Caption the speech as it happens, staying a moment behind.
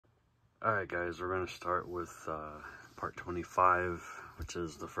Alright guys, we're going to start with part 25, which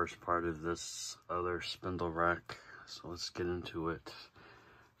is the first part of this other spindle rack. So let's get into it.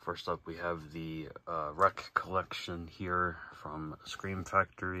 First up, we have the Wreck collection here from Scream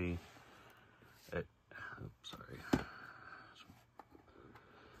Factory.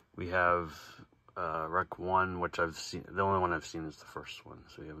 We have Wreck 1, which I've seen. The only one I've seen is the first one.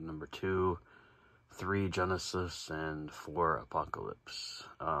 So we have number 2, 3 Genesis, and 4 Apocalypse.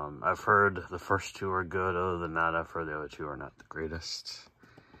 I've heard the first 2 are good. Other than that, I've heard the other 2 are not the greatest.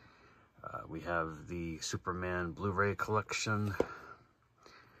 We have the Superman Blu-ray collection,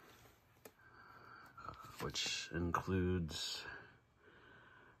 which includes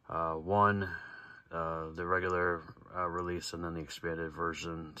 1, the regular release, and then the expanded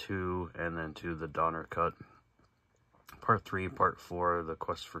version, 2, and then 2, the Donner cut. Part 3, Part 4, The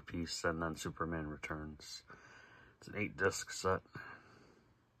Quest for Peace, and then Superman Returns. It's an 8-disc set.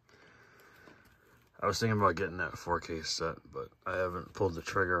 I was thinking about getting that 4K set, but I haven't pulled the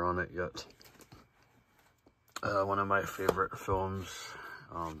trigger on it yet. One of my favorite films,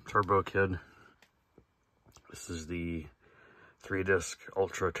 Turbo Kid. This is the 3-disc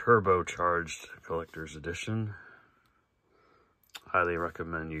Ultra Turbocharged Collector's Edition. Highly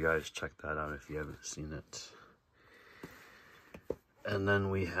recommend you guys check that out if you haven't seen it. And then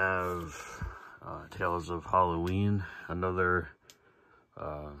we have Tales of Halloween, another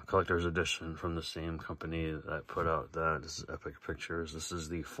collector's edition from the same company that put out that. This is Epic Pictures. This is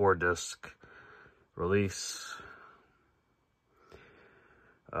the 4-disc release.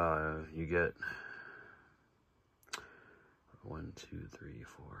 You get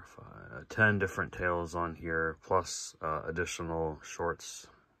 10 different tales on here, plus additional shorts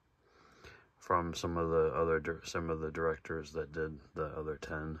from some of the directors that did the other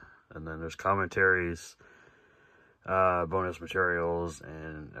 10. And then there's commentaries, bonus materials,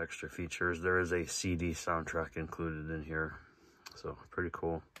 and extra features. There is a CD soundtrack included in here, so pretty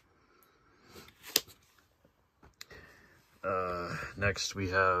cool. Next we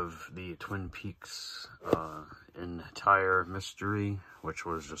have the Twin Peaks entire mystery, which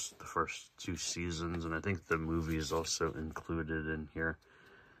was just the first 2 seasons, and I think the movie is also included in here.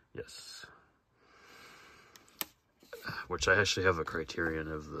 Yes. Which I actually have a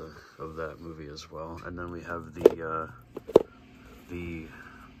criterion of that movie as well. And then we have the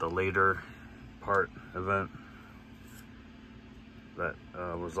later part event that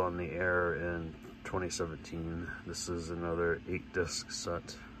was on the air in 2017. This is another 8-disc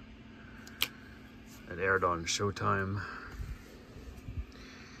set. It aired on Showtime.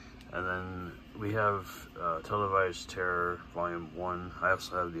 And then we have Televised Terror Volume 1. I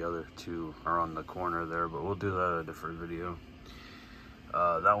also have the other 2 are on the corner there, but we'll do that in a different video.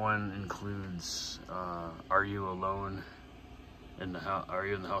 That one includes Are You Alone in the House? Are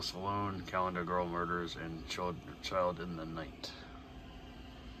You in the House Alone? Calendar Girl Murders, and Child in the Night.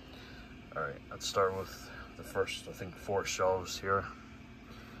 All right, let's start with the first, I think, 4 shelves here.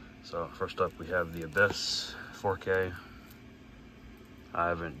 So first up, we have The Abyss 4K. I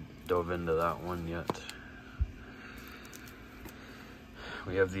haven't dove into that one yet.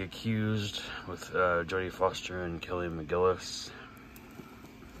 We have The Accused with Jodie Foster and Kelly McGillis.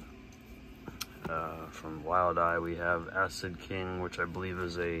 From Wild Eye, we have Acid King, which I believe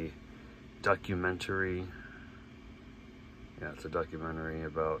is a documentary. Yeah, it's a documentary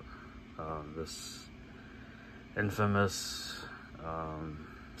about this infamous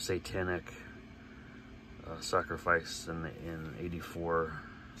satanic sacrifice in with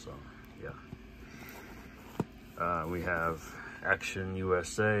So yeah, we have Action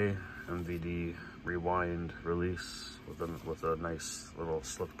USA MVD Rewind release with a nice little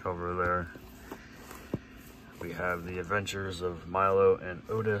slipcover there. We have The Adventures of Milo and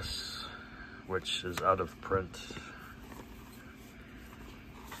Otis, which is out of print.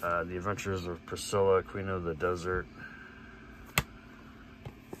 The Adventures of Priscilla, Queen of the Desert.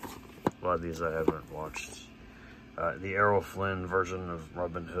 A lot of these I haven't watched. The Errol Flynn version of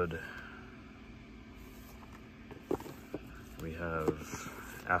Robin Hood. We have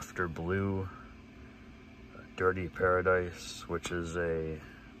After Blue, Dirty Paradise, which is a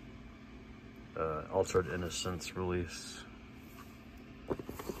Altered Innocence release.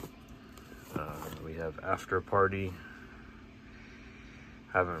 We have After Party.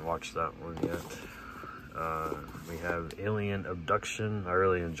 Haven't watched that one yet. We have Alien Abduction. I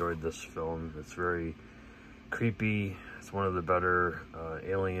really enjoyed this film. It's very creepy. It's one of the better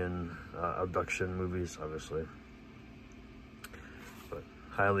alien abduction movies, obviously. But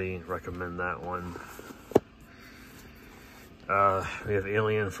highly recommend that one. We have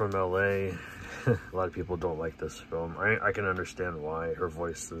Alien from LA. A lot of people don't like this film. I can understand why. Her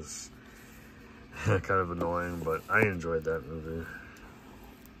voice is kind of annoying, but I enjoyed that movie.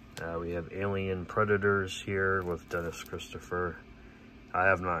 We have Alien Predators here with Dennis Christopher. I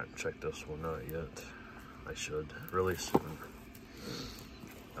have not checked this one out yet. I should, really soon.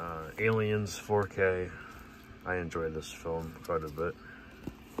 Aliens 4K. I enjoyed this film quite a bit.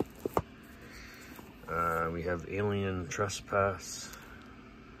 We have Alien Trespass,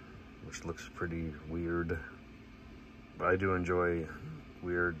 which looks pretty weird. But I do enjoy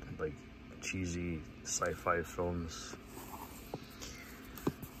weird, like, cheesy sci-fi films.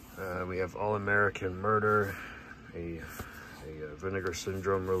 We have All American Murder, a Vinegar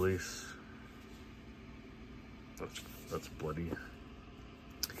Syndrome release. That's bloody.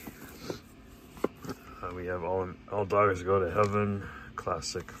 We have All Dogs Go to Heaven,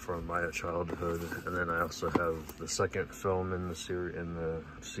 classic from my childhood, and then I also have the second film in the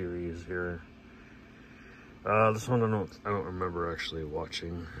series here. This one I don't remember actually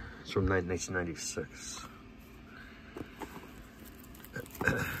watching. It's from 1996.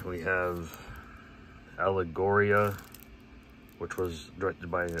 We have Allegoria, which was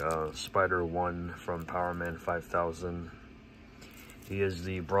directed by Spider-1 from Power Man 5000. He is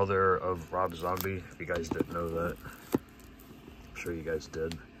the brother of Rob Zombie, if you guys didn't know that. I'm sure you guys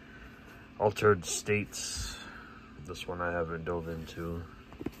did. Altered States. This one I haven't dove into.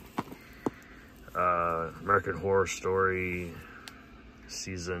 American Horror Story,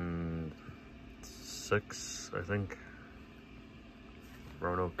 season 6, I think.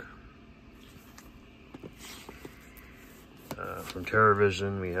 Roanoke. From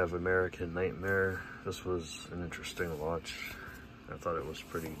TerrorVision, we have American Nightmare. This was an interesting watch. I thought it was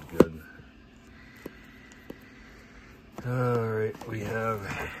pretty good. Alright, we have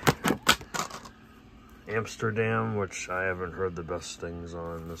Amsterdam, which I haven't heard the best things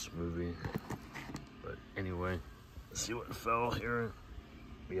on this movie. But anyway, let's see what fell here.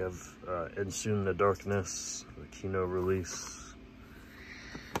 We have And Soon the Darkness, the Kino release.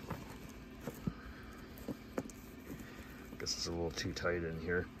 Guess it's a little too tight in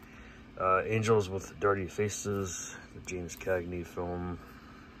here. Angels with Dirty Faces, the James Cagney film.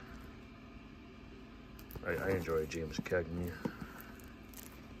 I enjoy James Cagney.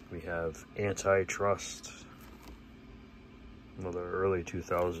 We have Antitrust, another early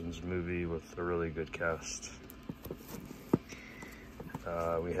 2000s movie with a really good cast.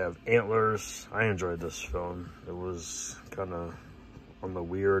 We have Antlers. I enjoyed this film. It was kind of on the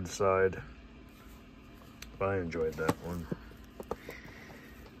weird side, but I enjoyed that one.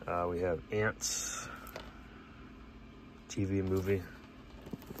 We have Ants, TV movie.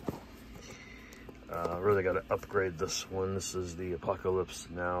 Really got to upgrade this one. This is the Apocalypse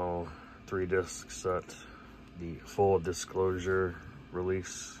Now 3-disc set, the full disclosure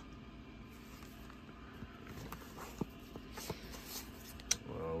release.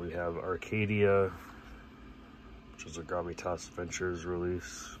 We have Arcadia, which is a Gravitas Ventures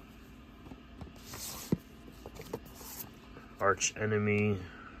release. Arch Enemy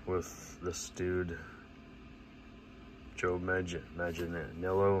with this dude, Joe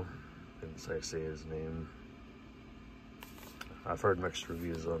Manganiello. Didn't say his name. I've heard mixed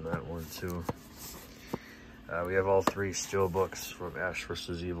reviews on that one too. We have all 3 steelbooks from Ash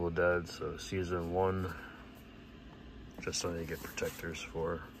vs. Evil Dead, so season 1, just so they get protectors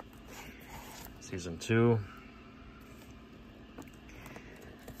for. Season 2,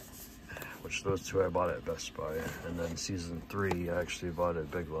 which those 2 I bought at Best Buy, and then season 3 I actually bought at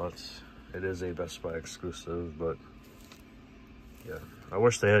Big Lots. It is a Best Buy exclusive, but yeah, I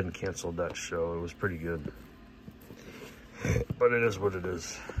wish they hadn't canceled that show. It was pretty good, but it is what it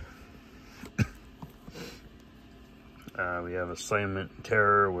is. We have Assignment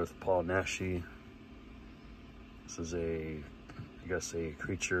Terror with Paul Naschy. This is I guess a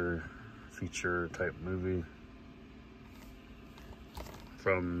creature feature type movie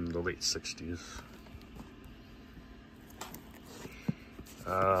from the late 60s.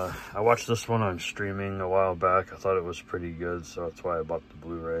 I watched this one on streaming a while back. I thought it was pretty good, so that's why I bought the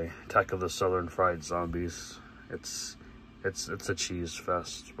Blu-ray. Attack of the Southern Fried Zombies. It's a cheese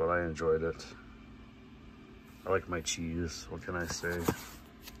fest, but I enjoyed it. I like my cheese, what can I say?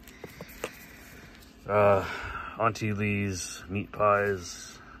 Auntie Lee's Meat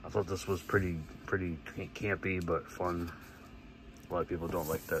Pies. I thought this was pretty campy, but fun. A lot of people don't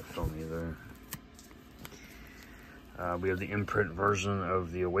like that film either. We have the imprint version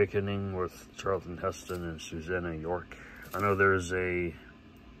of The Awakening with Charlton Heston and Susanna York. I know there's I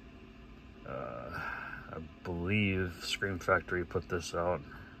believe Scream Factory put this out.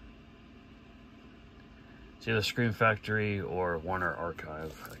 It's either Scream Factory or Warner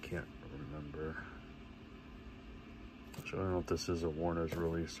Archive. I can't remember. So I don't know if this is a Warner's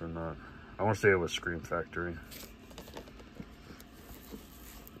release or not. I want to say it was Scream Factory.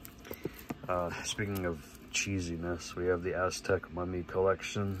 Speaking of cheesiness, we have the Aztec Mummy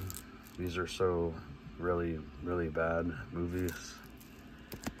collection. These are so really, really bad movies.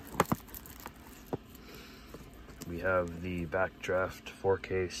 We have the Backdraft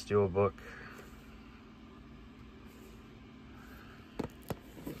 4K Steelbook.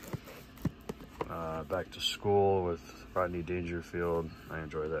 Back to School with Rodney Dangerfield. I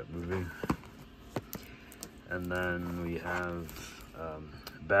enjoy that movie. And then we have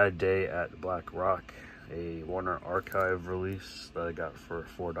Bad Day at Black Rock, a Warner Archive release that I got for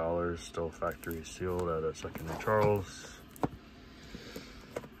 $4, still factory sealed at a Second and Charles.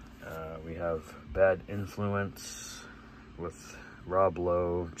 We have Bad Influence with Rob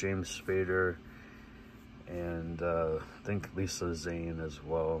Lowe, James Spader, and I think Lisa Zane as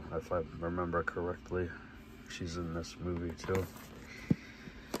well, if I remember correctly. She's in this movie too.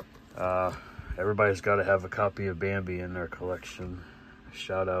 Everybody's got to have a copy of Bambi in their collection.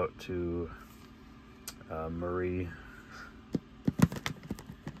 Shout out to Marie.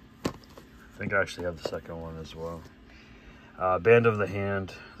 I think I actually have the second one as well. Band of the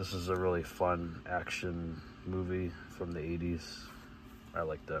Hand. This is a really fun action movie from the 80s. I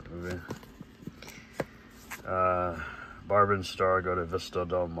like that movie. Barb and Star Go to Vista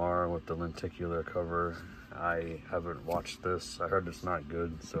Del Mar with the lenticular cover. I haven't watched this. I heard it's not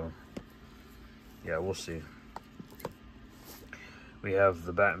good, so yeah, we'll see. We have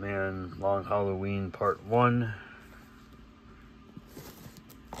the Batman Long Halloween Part 1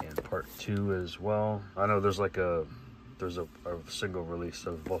 and Part 2 as well. I know there's like a single release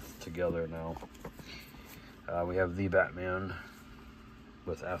of both together now. We have The Batman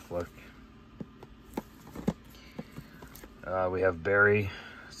with Affleck. We have Barry.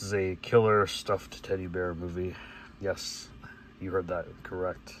 This is a killer stuffed teddy bear movie. Yes, you heard that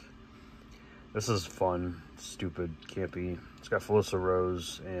correct. This is fun, stupid, campy. It's got Felissa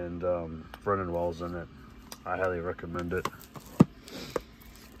Rose and Vernon Wells in it. I highly recommend it.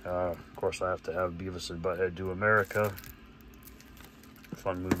 Of course, I have to have Beavis and Butthead Do America.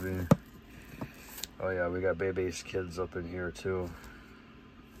 Fun movie. Oh yeah, we got Bebe's Kids up in here too.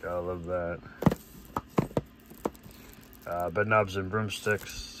 Gotta love that. Bedknobs and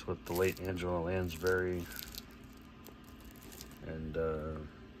Broomsticks with the late Angela Lansbury. And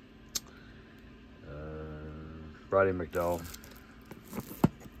Roddy McDowell.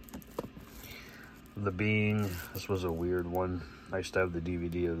 The Being. This was a weird one. I used to have the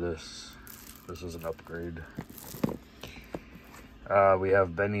DVD of this. This is an upgrade. We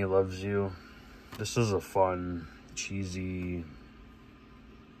have Benny Loves You. This is a fun, cheesy,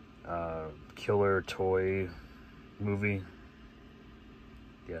 killer toy movie.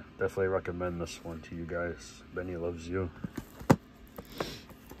 Yeah, definitely recommend this one to you guys. Benny Loves You.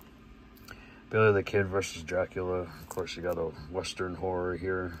 Billy the Kid versus Dracula. Of course, you got a Western horror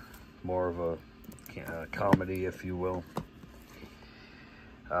here. More of a comedy, if you will.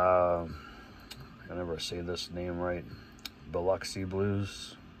 I never say this name right. Biloxi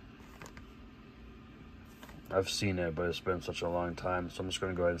Blues. I've seen it, but it's been such a long time, so I'm just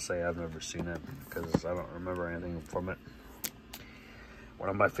going to go ahead and say I've never seen it because I don't remember anything from it. One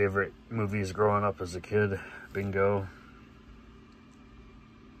of my favorite movies growing up as a kid. Bingo.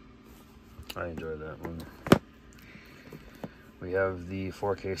 I enjoy that one. We have the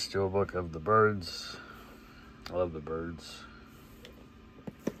 4K Steelbook of The Birds. I love The Birds.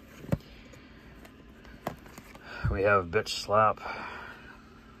 We have Bitch Slap.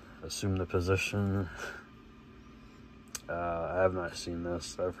 Assume the Position. I have not seen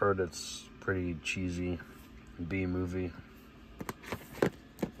this. I've heard it's pretty cheesy. B movie.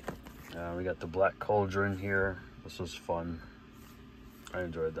 We got the Black Cauldron here. This was fun. I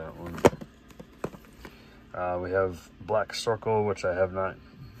enjoyed that one. We have Black Circle, which I have not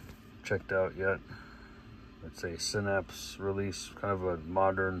checked out yet. It's a Synapse release, kind of a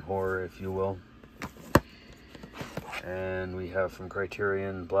modern horror, if you will. And we have from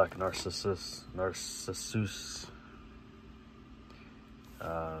Criterion, Black Narcissus.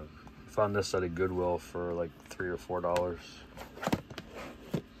 Found this at a Goodwill for like $3 or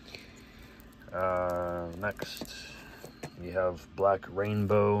 $4. Next, we have Black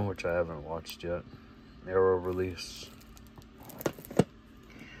Rainbow, which I haven't watched yet. Arrow release.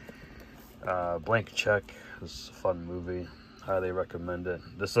 Blank Check. This is a fun movie. Highly recommend it.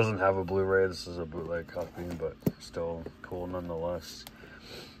 This doesn't have a Blu-ray. This is a bootleg copy, but still cool nonetheless.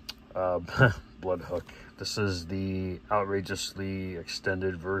 Bloodhook. This is the outrageously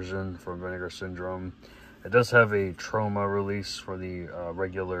extended version from Vinegar Syndrome. It does have a trauma release for the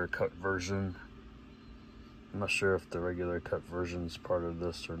regular cut version. I'm not sure if the regular cut version's part of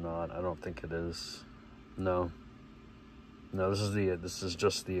this or not. I don't think it is. No. No, this is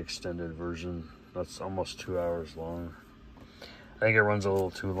just the extended version. That's almost 2 hours long. I think it runs a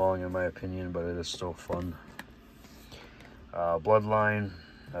little too long in my opinion, but it is still fun. Bloodline,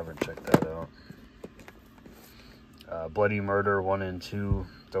 I haven't checked that out. Bloody Murder 1 and 2,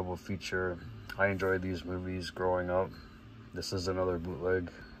 double feature. I enjoyed these movies growing up. This is another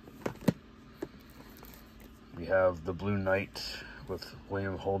bootleg. We have The Blue Knight with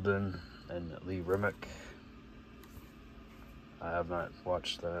William Holden and Lee Remick. I have not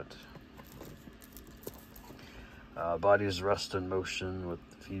watched that. Bodies Rest in Motion with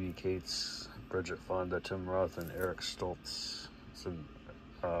Phoebe Cates, Bridget Fonda, Tim Roth, and Eric Stoltz. It's an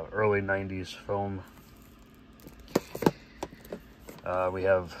early 90s film. We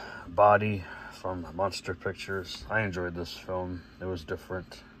have Body from Monster Pictures. I enjoyed this film. It was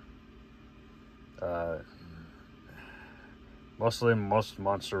different. Most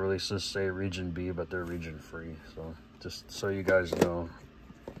monster releases say region B, but they're region free. So just so you guys know.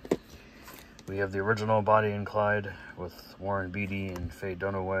 We have the original Bonnie and Clyde with Warren Beatty and Faye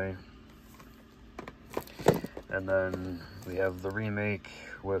Dunaway. And then we have the remake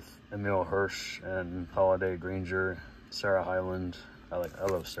with Emile Hirsch and Holiday Granger, Sarah Hyland. I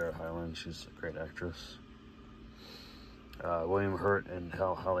love Sarah Hyland. She's a great actress. William Hurt and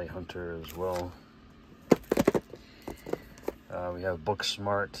Holly Hunter as well. We have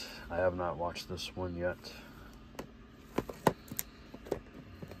Booksmart. I have not watched this one yet.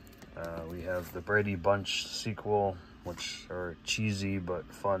 We have the Brady Bunch sequel, which are cheesy but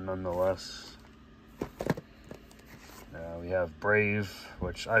fun nonetheless. We have Brave,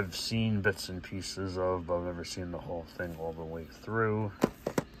 which I've seen bits and pieces of, but I've never seen the whole thing all the way through.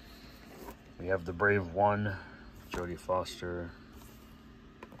 We have The Brave One, Jodie Foster.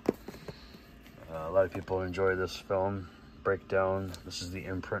 A lot of people enjoy this film. Breakdown. This is the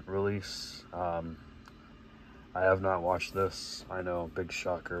imprint release. I have not watched this. I know, big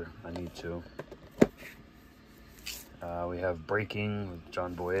shocker. I need to. We have Breaking with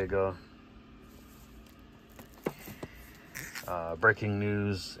John Boyega. Breaking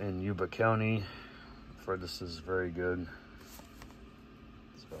News in Yuba County. I've heard this is very good,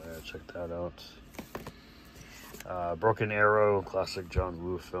 so I gotta check that out. Broken Arrow, classic John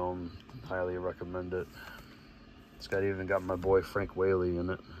Woo film. Highly recommend it. It's even got my boy Frank Whaley in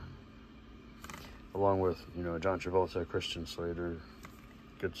it, along with, you know, John Travolta, Christian Slater.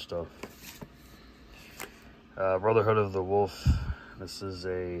 Good stuff. Brotherhood of the Wolf. This is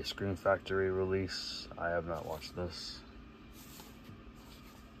a Scream Factory release. I have not watched this.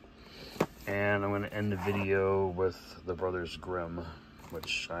 And I'm going to end the video with The Brothers Grimm,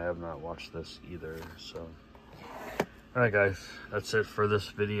 which I have not watched this either. So, alright guys, that's it for this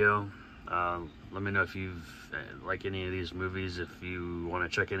video. Let me know if you like any of these movies. If you want to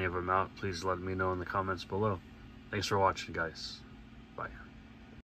check any of them out, please let me know in the comments below. Thanks for watching, guys. Bye.